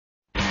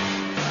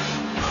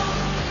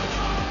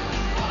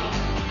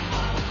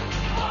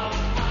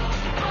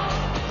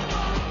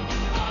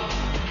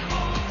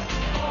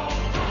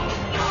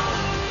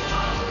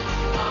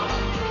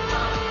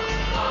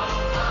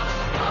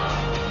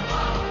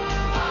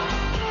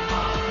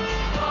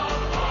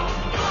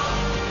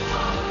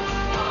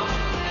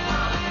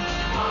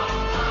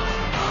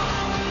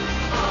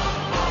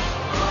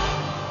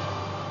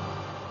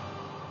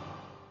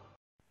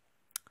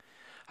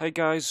Hi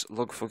guys,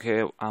 Logfog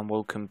here and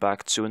welcome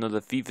back to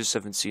another FIFA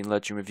 17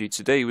 Legend review.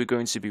 Today we're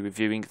going to be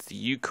reviewing the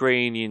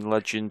Ukrainian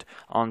legend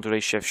Andriy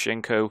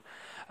Shevchenko.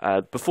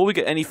 Before we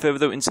get any further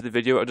though into the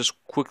video, I'd just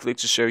quickly like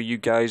to show you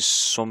guys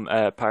some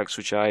packs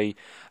which I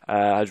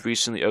had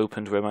recently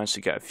opened where I managed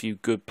to get a few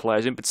good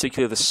players, in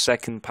particular the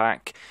second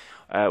pack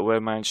where I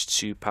managed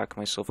to pack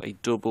myself a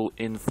double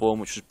inform,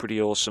 which was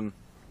pretty awesome.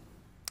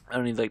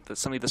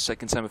 That's only the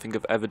second time I think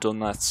I've ever done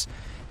that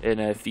in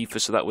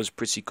FIFA, so that was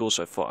pretty cool.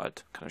 So I thought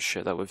I'd kind of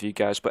share that with you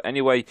guys. But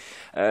anyway,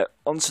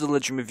 onto the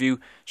legend review.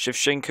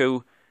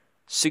 Shevchenko,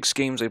 6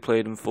 games I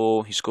played him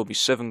for. He scored me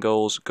 7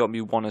 goals, got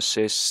me 1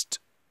 assist.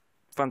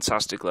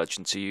 Fantastic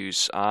legend to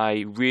use.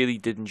 I really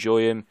did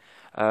enjoy him.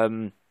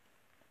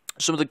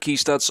 Some of the key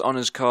stats on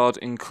his card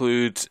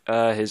include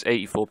his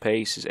 84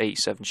 pace, his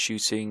 87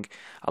 shooting,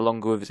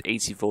 along with his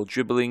 84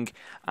 dribbling.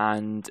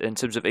 And in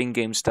terms of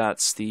in-game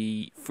stats,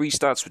 the 3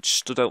 stats which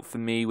stood out for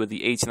me were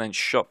the 89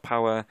 shot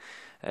power,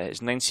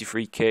 his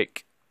 93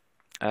 kick,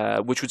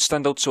 which would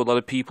stand out to a lot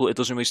of people. It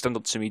doesn't really stand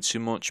out to me too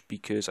much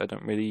because I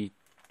don't really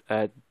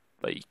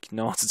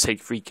know how to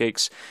take free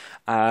kicks.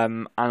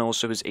 And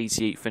also his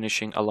 88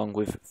 finishing, along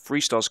with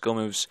 3-star skill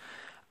moves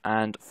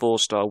and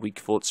 4-star weak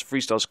foots.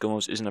 3-star skill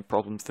moves isn't a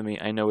problem for me.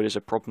 I know it is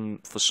a problem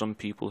for some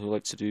people who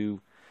like to do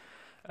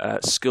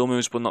skill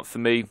moves, but not for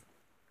me.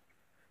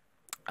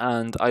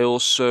 And I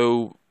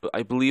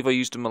believe I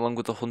used him along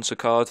with the Hunter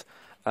card,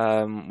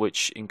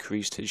 which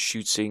increased his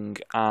shooting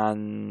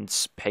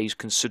and pace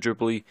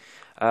considerably.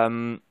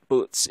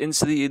 But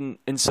into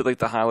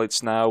the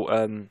highlights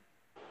now.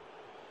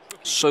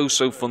 So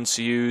fun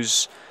to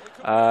use.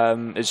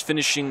 His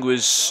finishing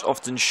was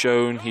often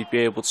shown. He'd be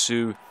able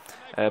to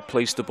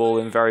place the ball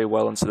in very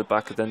well into the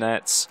back of the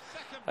net.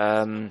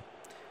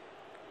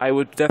 I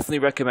would definitely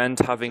recommend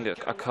having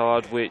a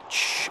card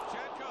which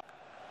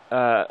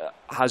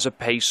has a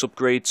pace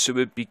upgrade to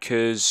it,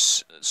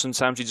 because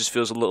sometimes he just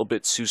feels a little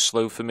bit too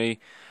slow for me,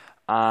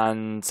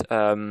 and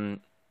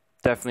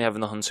definitely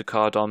having the Hunter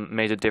card on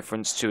made a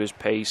difference to his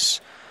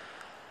pace.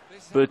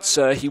 But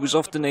he was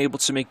often able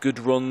to make good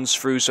runs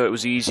through, so it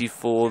was easy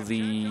for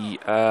the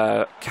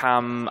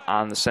cam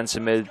and the centre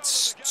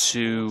mids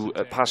to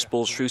pass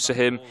balls through to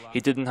him. He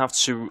didn't have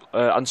to,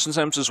 and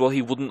sometimes as well,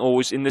 he wouldn't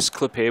always, in this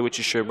clip here, which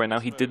is shown right now,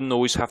 he didn't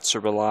always have to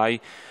rely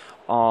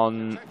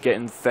on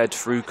getting fed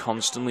through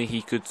constantly.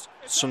 He could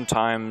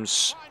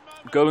sometimes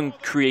go and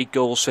create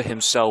goals for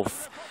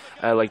himself,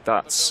 like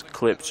that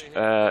clip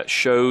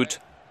showed.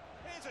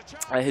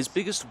 His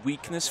biggest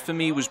weakness for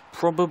me was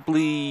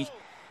probably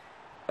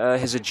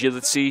his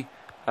agility.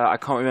 I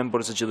can't remember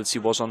what his agility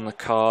was on the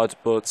card,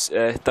 but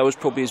that was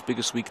probably his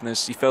biggest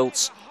weakness. He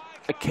felt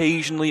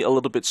occasionally a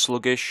little bit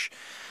sluggish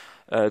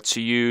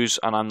to use,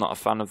 and I'm not a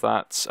fan of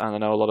that, and I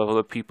know a lot of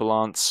other people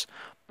aren't.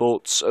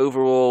 But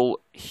overall,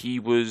 he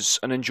was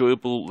an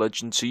enjoyable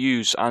legend to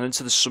use. And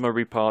into the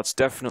summary parts,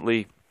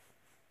 definitely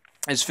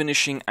his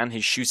finishing and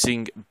his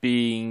shooting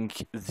being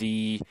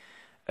the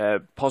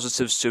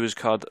positives to his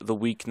card, the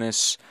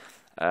weakness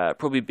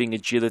probably being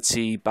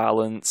agility,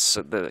 balance.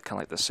 They're kind of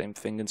like the same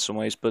thing in some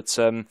ways. But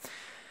and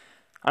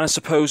I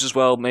suppose as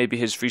well, maybe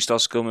his 3-star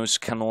skill moves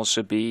can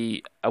also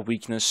be a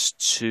weakness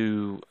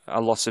to a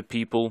lot of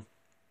people.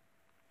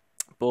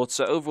 But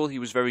overall, he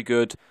was very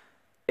good.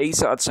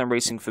 8 out of 10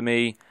 rating for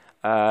me.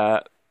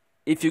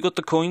 If you've got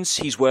the coins,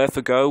 he's worth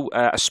a go,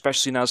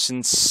 especially now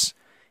since,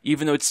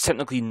 even though it's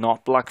technically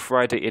not Black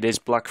Friday, it is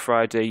Black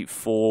Friday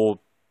for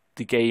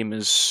the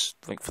gamers,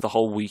 like for the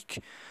whole week.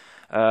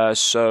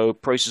 So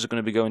prices are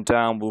going to be going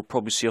down. We'll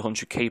probably see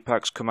 100k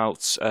packs come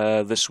out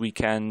this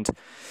weekend.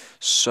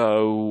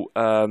 So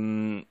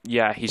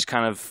yeah, he's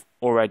kind of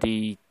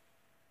already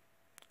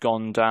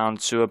gone down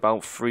to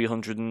about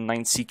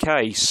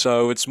 390k.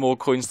 So it's more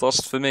coins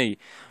lost for me.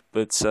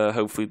 But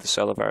hopefully the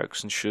sale of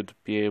Ericsson should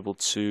be able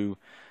to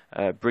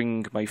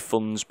bring my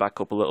funds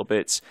back up a little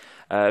bit.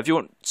 If you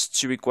want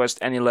to request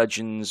any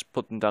legends,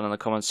 put them down in the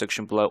comment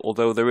section below.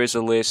 Although there is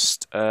a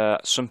list,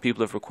 some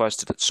people have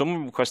requested it.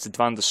 Someone requested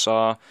Van der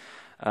Sar,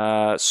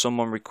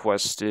 someone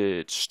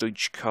requested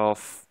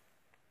Stoichkov.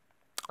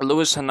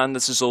 Luis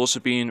Hernandez has also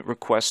been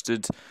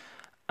requested,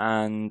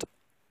 and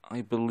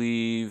I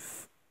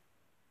believe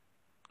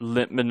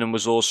Littman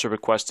was also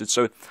requested.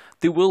 So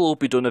they will all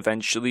be done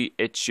eventually.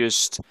 It's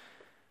just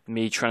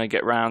me trying to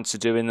get round to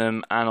doing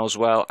them, and as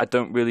well, I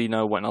don't really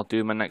know when I'll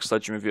do my next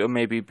legend review. Or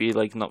maybe it'll be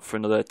like not for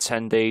another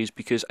 10 days,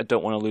 because I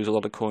don't want to lose a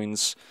lot of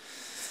coins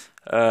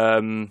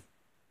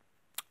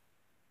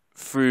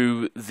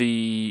through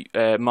the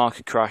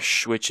market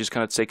crash, which is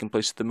kind of taking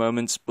place at the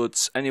moment.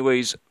 But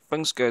anyways,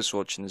 thanks guys for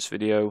watching this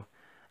video,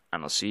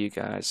 and I'll see you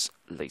guys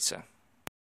later.